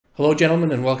Hello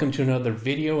gentlemen, and welcome to another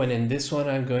video, and in this one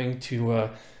I'm going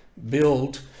to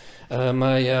build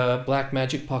my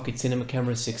Blackmagic Pocket Cinema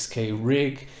Camera 6K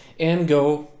rig and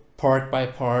go part by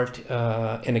part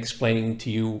and explaining to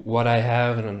you what I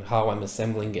have and how I'm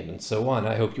assembling it and so on.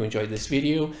 I hope you enjoyed this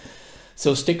video,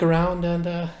 so stick around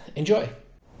and enjoy.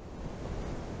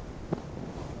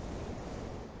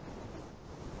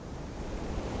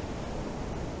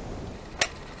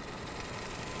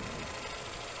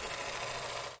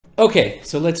 Okay,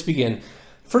 so let's begin.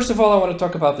 First of all, I want to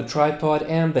talk about the tripod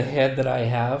and the head that I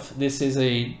have. This is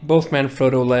both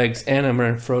Manfrotto legs and a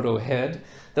Manfrotto head.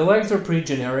 The legs are pretty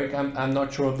generic. I'm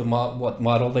not sure of what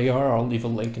model they are. I'll leave a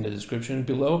link in the description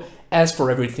below. As for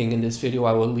everything in this video,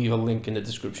 I will leave a link in the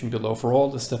description below for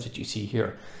all the stuff that you see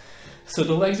here. So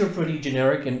the legs are pretty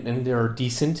generic and they're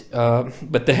decent,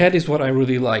 but the head is what I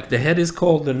really like. The head is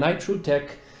called the Nitrotech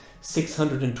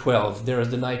 612. There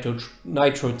is the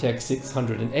Nitrotech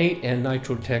 608 and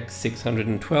Nitrotech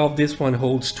 612. This one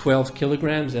holds 12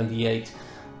 kilograms and the 8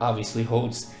 obviously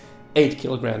holds 8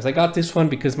 kilograms. I got this one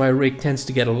because my rig tends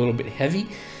to get a little bit heavy.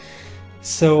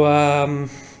 So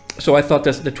so I thought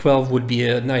that the 12 would be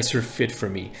a nicer fit for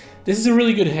me. This is a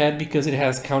really good head because it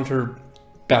has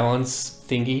counterbalance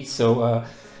thingy. So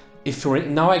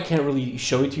now I can't really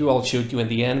show it to you, I'll show it to you in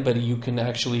the end, but you can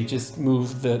actually just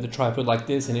move the tripod like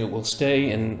this and it will stay,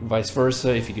 and vice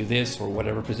versa. If you do this or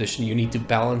whatever position, you need to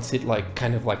balance it like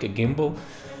kind of like a gimbal,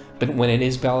 but when it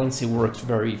is balanced, it works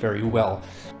very, very well.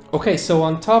 Okay, so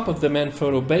on top of the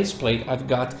Manfrotto base plate, I've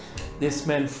got this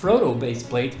Manfrotto base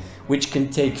plate, which can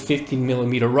take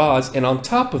 15mm rods, and on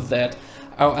top of that,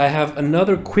 I have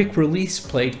another quick release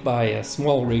plate by a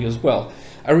Small Rig as well.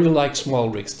 I really like Small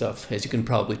Rig stuff. As you can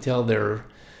probably tell, they're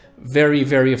very,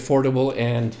 very affordable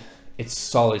and it's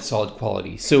solid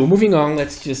quality. So moving on,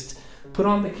 let's just put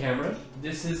on the camera.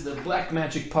 This is the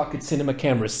Blackmagic Pocket Cinema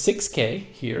Camera 6K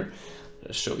here.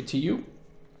 I'll show it to you.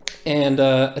 And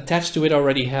attached to it I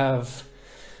already have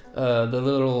the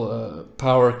little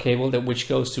power cable which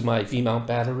goes to my V-mount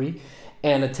battery.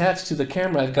 And attached to the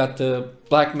camera I've got the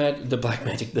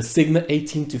Sigma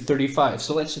 18 to 35.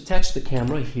 So let's attach the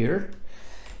camera here.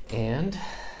 And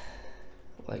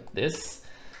like this,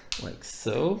 like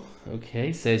so.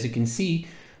 Okay, so as you can see,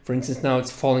 for instance, now it's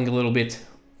falling a little bit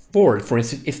forward. For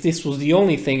instance, if this was the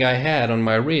only thing I had on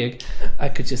my rig, I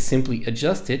could just simply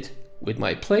adjust it with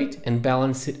my plate and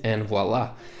balance it, and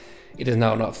voila, it is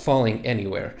now not falling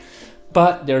anywhere.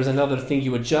 But there's another thing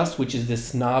you adjust, which is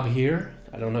this knob here.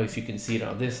 I don't know if you can see it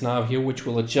on this knob here, which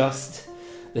will adjust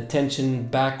the tension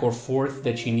back or forth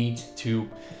that you need to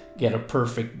get a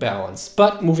perfect balance.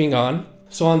 But moving on,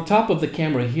 so on top of the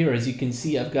camera here, as you can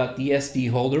see, I've got the SD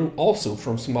holder, also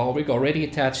from Small Rig, already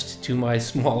attached to my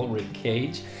Small Rig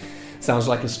cage. Sounds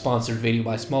like a sponsored video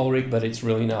by Small Rig, but it's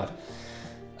really not.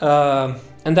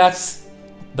 And that's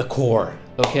the core.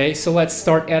 Okay, so let's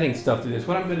start adding stuff to this.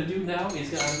 What I'm going to do now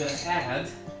is I'm going to add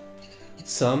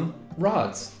some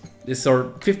rods. These are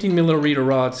 15mm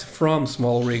rods from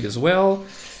Small Rig as well.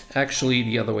 Actually,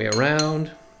 the other way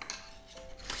around.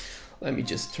 Let me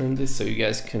just turn this so you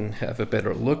guys can have a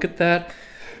better look at that.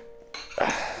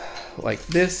 Like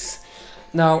this.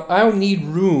 Now, I'll need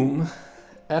room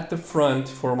at the front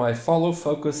for my follow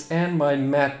focus and my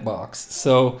matte box.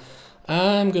 So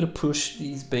I'm gonna push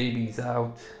these babies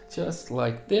out just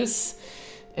like this.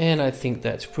 And I think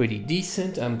that's pretty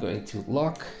decent. I'm going to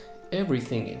lock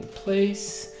everything in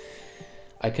place.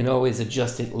 I can always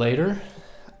adjust it later.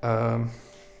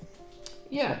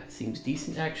 Yeah, seems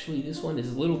decent actually. This one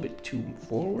is a little bit too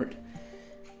forward.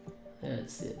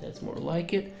 That's it, that's more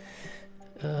like it.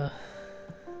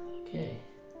 Okay.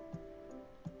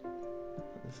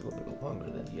 It's a little bit longer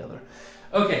than the other.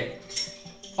 Okay,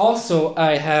 also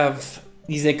I have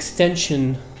these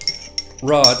extension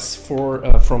rods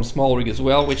from Small Rig as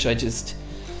well, which I just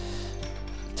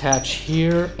attach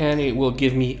here, and it will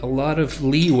give me a lot of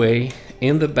leeway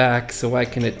in the back so I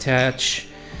can attach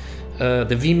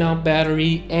the V-mount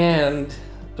battery, and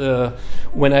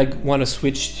when I want to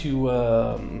switch to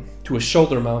a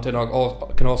shoulder mount, and I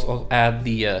can also add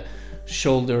the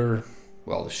shoulder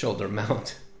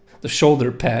mount, the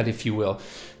shoulder pad, if you will.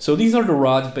 So these are the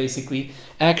rods basically.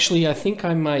 Actually, I think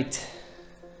I might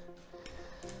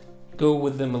go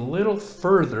with them a little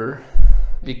further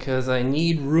because I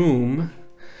need room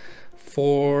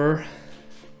for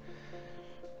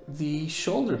the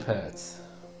shoulder pads.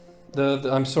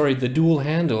 I'm sorry, the dual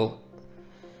handle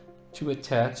to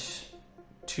attach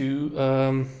to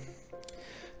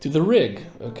the rig.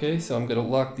 Okay, so I'm gonna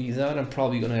lock these out. I'm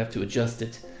probably gonna have to adjust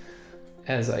it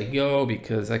as I go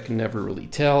because I can never really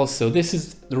tell. So this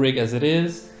is the rig as it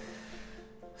is.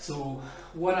 So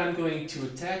what I'm going to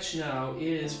attach now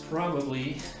is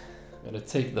probably, I'm going to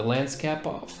take the lens cap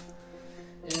off,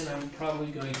 and I'm probably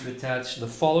going to attach the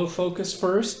follow focus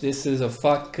first. This is a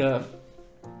FUC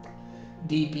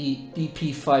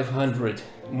DP500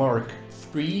 Mark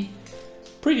III.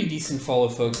 Pretty decent follow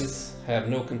focus, I have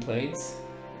no complaints.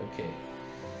 Okay,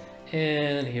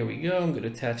 and here we go. I'm going to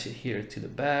attach it here to the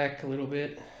back a little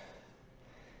bit,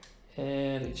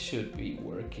 and it should be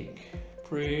working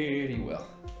pretty well.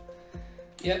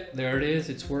 Yep, there it is,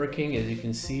 it's working, as you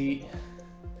can see.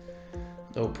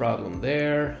 No problem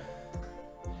there.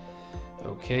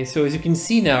 Okay, so as you can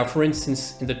see now, for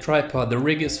instance, in the tripod, the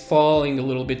rig is falling a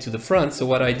little bit to the front. So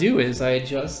what I do is I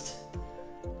adjust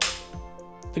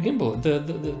the gimbal,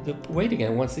 the weight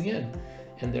again, once again.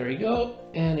 And there you go,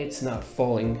 and it's not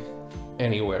falling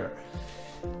anywhere.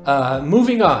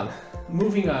 Moving on,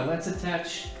 let's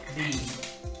attach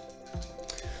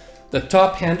the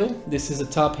top handle. This is a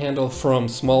top handle from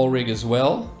Small Rig as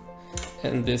well.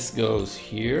 And this goes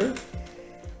here.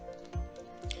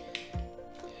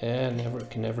 And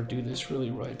can never do this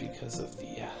really right because of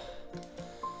the...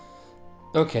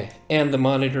 Okay, and the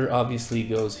monitor obviously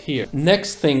goes here.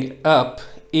 Next thing up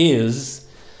is,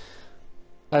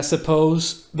 I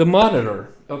suppose, the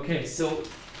monitor. Okay, so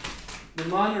the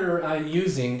monitor I'm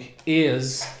using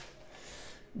is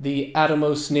the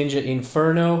Atomos Ninja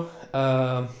Inferno.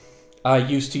 I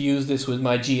used to use this with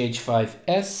my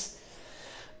GH5S,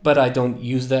 but I don't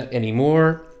use that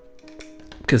anymore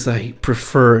because I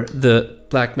prefer the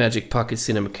Blackmagic Pocket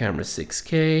Cinema Camera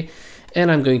 6K. And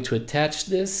I'm going to attach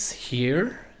this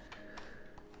here.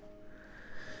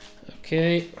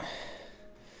 Okay,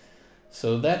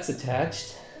 so that's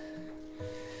attached.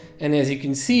 And as you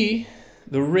can see,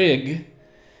 the rig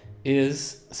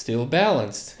is still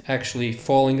balanced, actually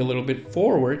falling a little bit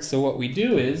forward. So what we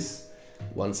do is,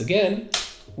 once again,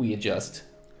 we adjust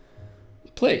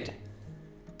the plate.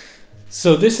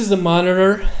 So this is the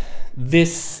monitor.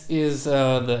 This is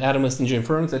the Atomos Ninja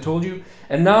Inferno, as I told you.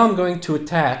 And now I'm going to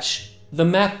attach the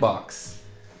matte box.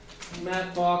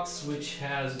 Matte box, which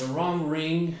has the ROM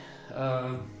ring.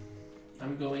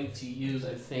 I'm going to use,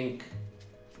 I think,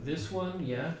 this one,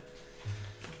 yeah.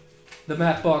 The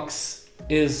matte box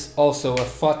is also a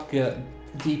FUC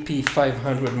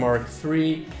DP500 Mark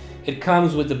III. It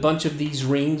comes with a bunch of these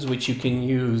rings, which you can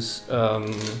use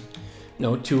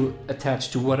to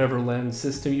attach to whatever lens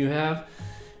system you have.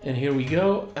 And here we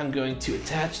go. I'm going to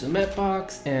attach the matte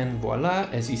box, and voila,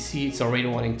 as you see, it's already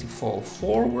wanting to fall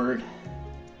forward.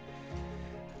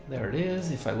 There it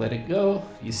is. If I let it go,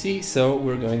 you see, so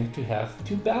we're going to have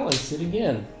to balance it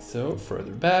again. So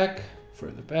further back,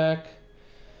 further back,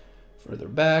 further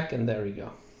back, and there we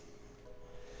go.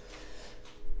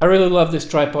 I really love this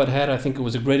tripod head. I think it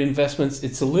was a great investment.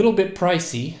 It's a little bit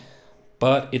pricey,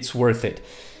 but it's worth it.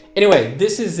 Anyway,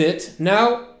 this is it.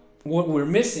 Now, what we're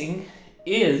missing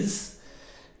is,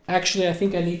 actually, I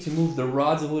think I need to move the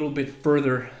rods a little bit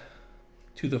further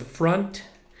to the front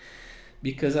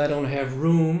because I don't have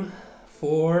room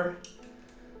for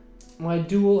my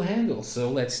dual handle. So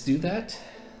let's do that.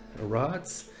 The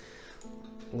rods,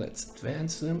 let's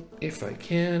advance them if I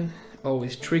can.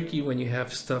 Always tricky when you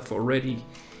have stuff already.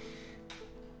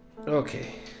 Okay,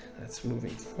 that's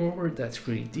moving forward. That's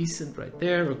pretty decent right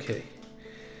there. Okay,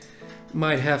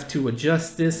 might have to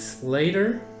adjust this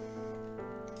later.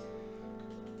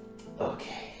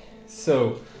 Okay,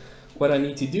 so what I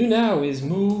need to do now is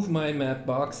move my matte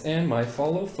box and my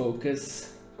follow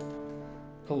focus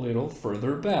a little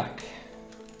further back.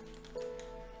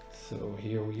 So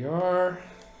here we are.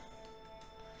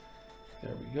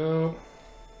 There we go.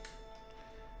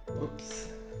 Whoops,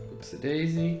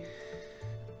 whoops-a-daisy.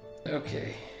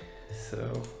 Okay,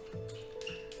 so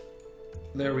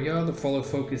there we are. The follow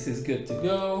focus is good to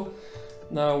go.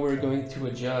 Now we're going to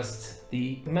adjust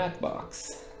the matte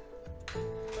box.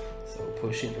 So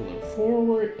push it a little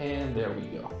forward, and there we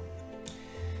go.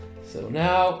 So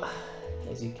now,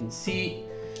 as you can see,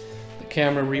 the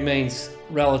camera remains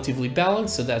relatively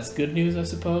balanced, so that's good news, I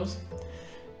suppose.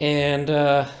 And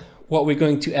what we're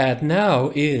going to add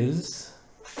now is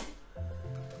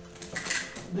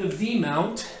the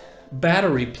V-mount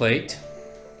battery plate.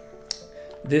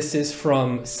 This is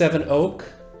from 7 Oak.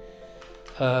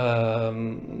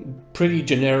 Pretty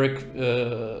generic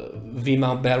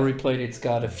V-mount battery plate. It's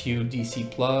got a few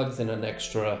DC plugs and an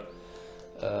extra,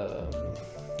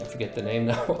 I forget the name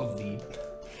now of the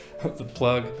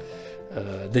plug,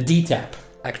 the D-tap,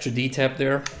 extra D-tap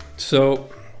there. So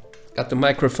got the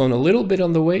microphone a little bit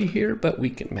on the way here, but we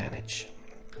can manage.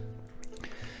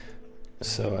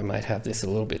 So I might have this a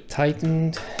little bit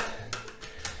tightened.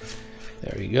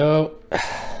 There we go.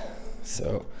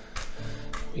 So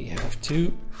we have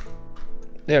to,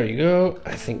 there you go.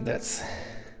 I think that's,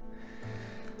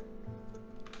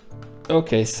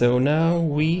 okay, so now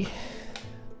we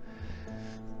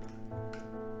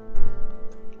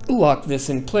lock this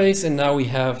in place, and now we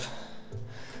have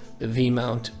the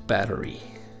V-mount battery.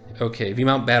 Okay,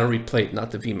 V-mount battery plate,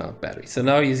 not the V-mount battery. So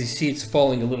now as you see, it's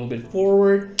falling a little bit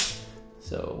forward.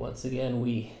 So once again,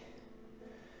 we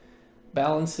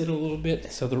balance it a little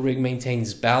bit so the rig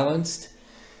maintains balanced.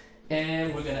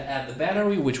 And we're gonna add the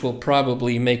battery, which will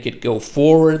probably make it go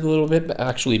forward a little bit, but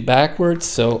actually backwards.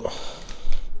 So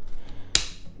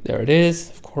there it is.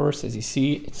 Of course, as you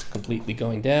see, it's completely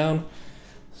going down.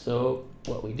 So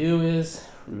what we do is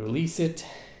we release it,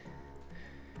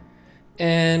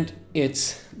 and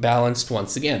it's balanced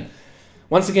once again.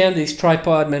 Once again, these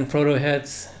tripod Manfrotto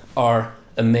heads are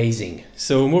amazing.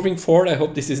 So moving forward, I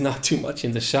hope this is not too much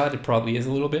in the shot. It probably is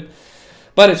a little bit,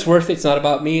 but it's worth it. It's not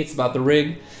about me, it's about the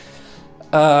rig.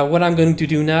 What I'm going to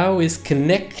do now is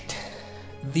connect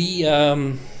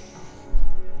the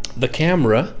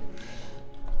camera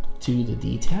to the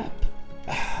D-tap,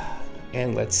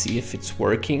 and let's see if it's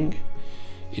working.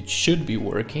 It should be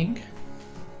working.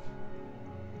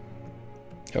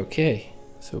 Okay,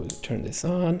 so we turn this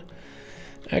on.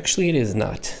 Actually, it is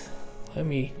not. Let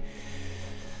me,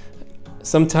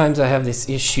 sometimes I have this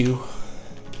issue.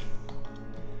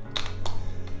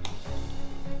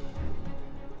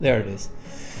 There it is.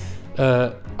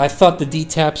 I thought the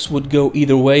D-taps would go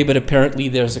either way, but apparently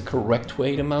there's a correct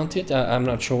way to mount it. I'm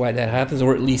not sure why that happens,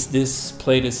 or at least this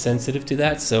plate is sensitive to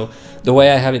that. So the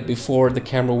way I had it before, the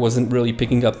camera wasn't really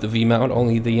picking up the V-mount,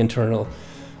 only the internal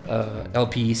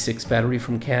LPE6 battery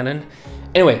from Canon.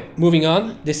 Anyway, moving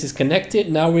on. This is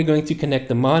connected. Now we're going to connect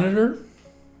the monitor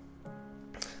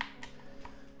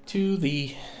to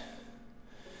the,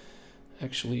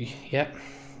 actually, yeah,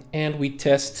 and we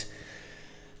test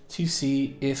to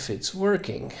see if it's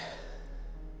working.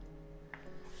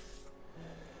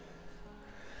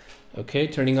 Okay,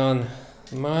 turning on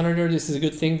the monitor. This is a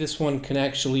good thing. This one can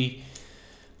actually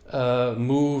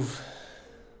move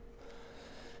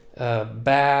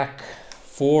back,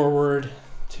 forward,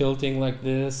 tilting like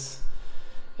this.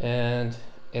 And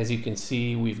as you can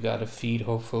see, we've got a feed,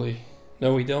 hopefully.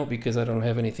 No, we don't, because I don't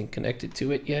have anything connected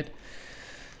to it yet.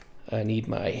 I need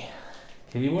my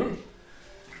keyword.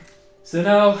 So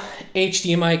now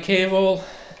HDMI cable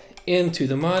into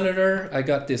the monitor. I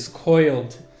got this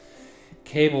coiled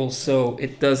cable so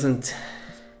it doesn't,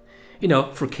 you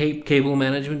know, for cable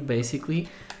management basically.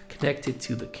 Connected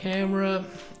to the camera,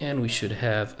 and we should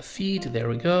have a feed. There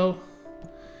we go.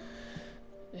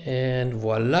 And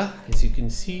voila, as you can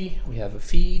see, we have a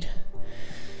feed.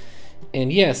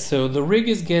 And yes, so the rig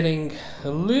is getting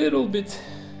a little bit,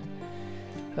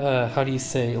 how do you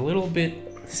say, a little bit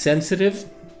sensitive,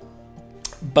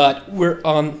 but we're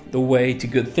on the way to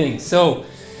good things. So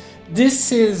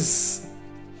this is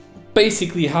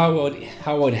basically how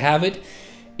I would have it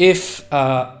if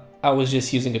I was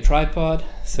just using a tripod.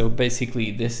 So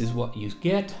basically this is what you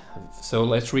get. So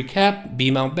let's recap: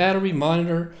 B-mount battery,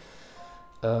 monitor,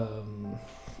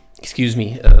 excuse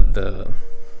me, the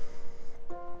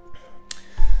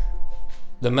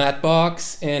matte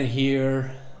box, and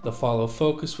here the follow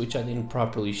focus, which I didn't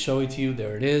properly show it to you.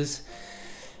 There it is.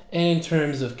 And in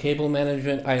terms of cable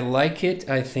management, I like it.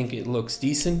 I think it looks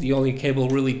decent. The only cable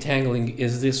really tangling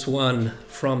is this one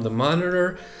from the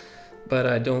monitor, but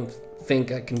I don't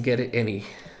think I can get it any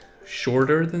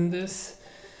shorter than this.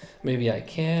 Maybe I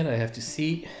can, I have to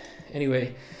see.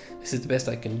 Anyway, this is the best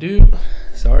I can do.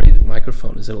 Sorry, the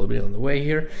microphone is a little bit on the way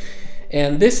here.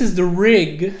 And this is the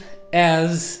rig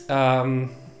as I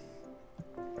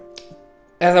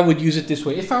would use it this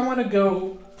way. If I want to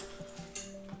go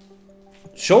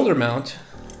shoulder mount,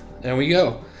 there we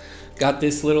go. Got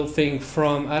this little thing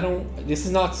from, this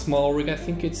is not small rig, I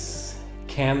think it's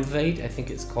Camvate, I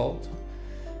think it's called.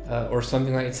 Or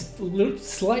something like, it's a little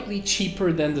slightly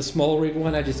cheaper than the small rig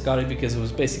one. I just got it because it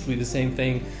was basically the same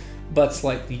thing, but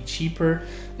slightly cheaper.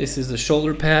 This is the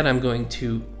shoulder pad. I'm going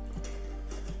to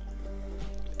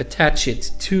attach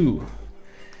it to.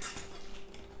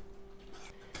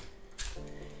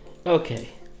 Okay.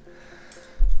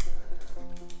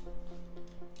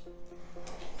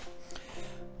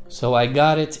 So I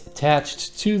got it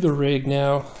attached to the rig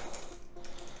now.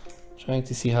 Trying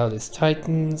to see how this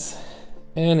tightens.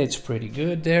 And it's pretty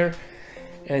good there.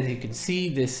 As you can see,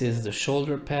 this is the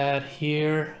shoulder pad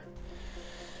here.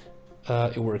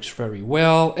 It works very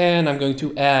well. And I'm going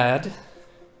to add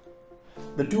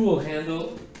the dual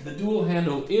handle. The dual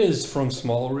handle is from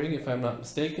Small Rig, if I'm not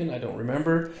mistaken. I don't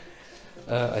remember.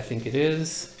 I think it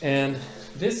is. And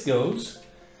this goes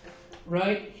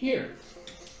right here.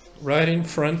 right in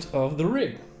front of the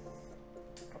rig.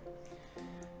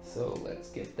 So let's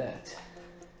get that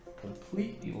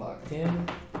completely locked in.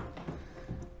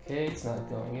 Okay, it's not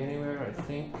going anywhere, I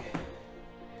think.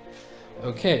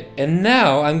 Okay, and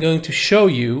now I'm going to show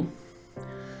you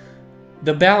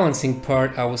the balancing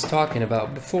part I was talking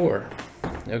about before.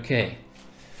 Okay,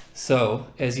 so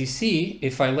as you see,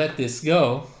 if I let this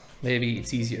go, maybe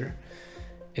it's easier.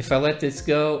 If I let this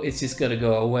go, it's just gonna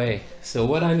go away. So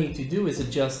what I need to do is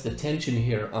adjust the tension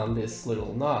here on this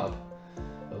little knob.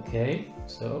 Okay,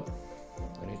 so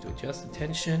I need to adjust the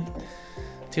tension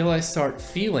till I start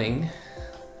feeling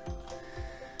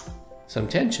some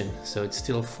tension. So it's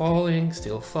still falling,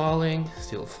 still falling,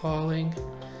 still falling.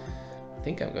 I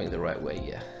think I'm going the right way,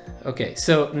 yeah. Okay,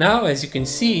 so now as you can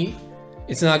see,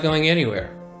 it's not going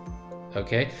anywhere.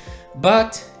 Okay,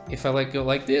 but if I let go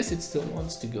like this, it still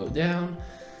wants to go down.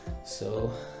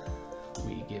 So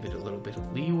we give it a little bit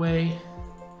of leeway.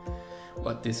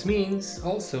 What this means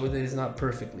also that it's not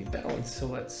perfectly balanced. So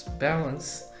let's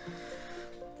balance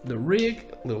the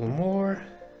rig a little more.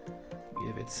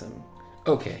 Give it some,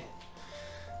 okay.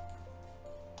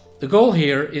 The goal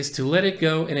here is to let it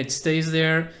go and it stays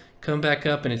there, come back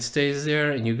up and it stays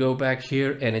there, and you go back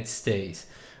here and it stays.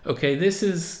 Okay, this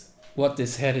is what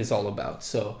this head is all about.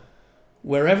 So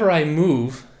wherever I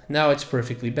move, now it's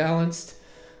perfectly balanced.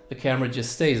 The camera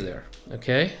just stays there.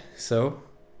 Okay, so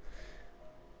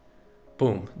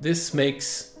boom. This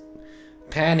makes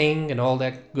panning and all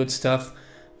that good stuff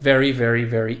very, very,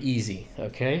 very easy.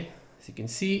 Okay, as you can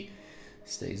see,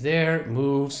 stays there,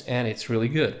 moves, and it's really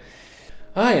good.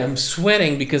 I am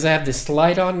sweating because I have this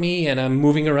light on me and I'm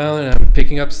moving around and I'm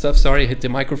picking up stuff. Sorry, I hit the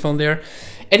microphone there.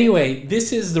 Anyway,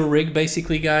 this is the rig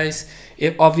basically, guys.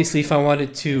 Obviously, if I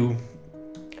wanted to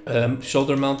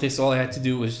shoulder mount this, all I had to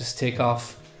do was just take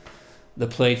off the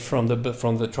plate from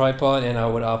the tripod and I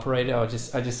would operate it. I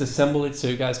just assemble it so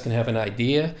you guys can have an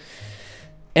idea.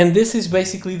 And this is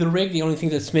basically the rig. The only thing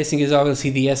that's missing is obviously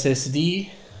the SSD,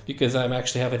 because I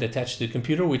actually have it attached to the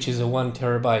computer, which is a 1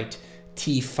 terabyte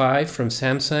T5 from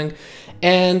Samsung.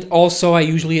 And also I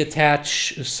usually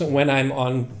attach, so when I'm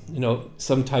on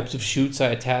some types of shoots, I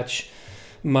attach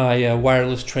my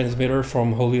wireless transmitter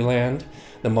from Holy Land,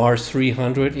 the Mars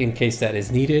 300, in case that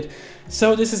is needed.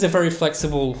 So this is a very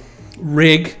flexible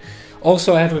rig.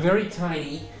 Also, I have a very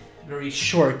tiny, very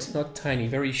short, not tiny,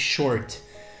 very short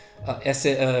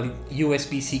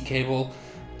USB-C cable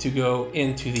to go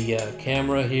into the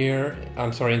camera here.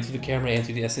 I'm sorry, into the camera and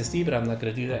to the SSD, but I'm not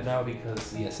going to do that now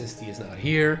because the SSD is not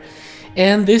here.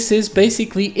 And this is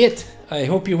basically it. I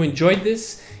hope you enjoyed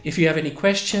this. If you have any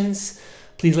questions,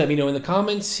 please let me know in the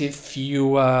comments. If you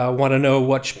want to know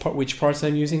which parts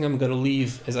I'm using, I'm going to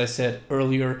leave, as I said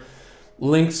earlier,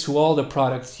 links to all the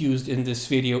products used in this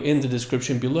video in the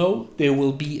description below. There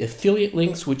will be affiliate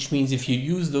links, which means if you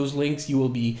use those links, you will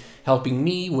be helping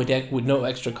me with no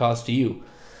extra cost to you.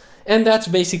 And that's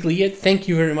basically it. Thank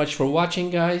you very much for watching,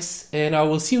 guys, and I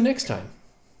will see you next time.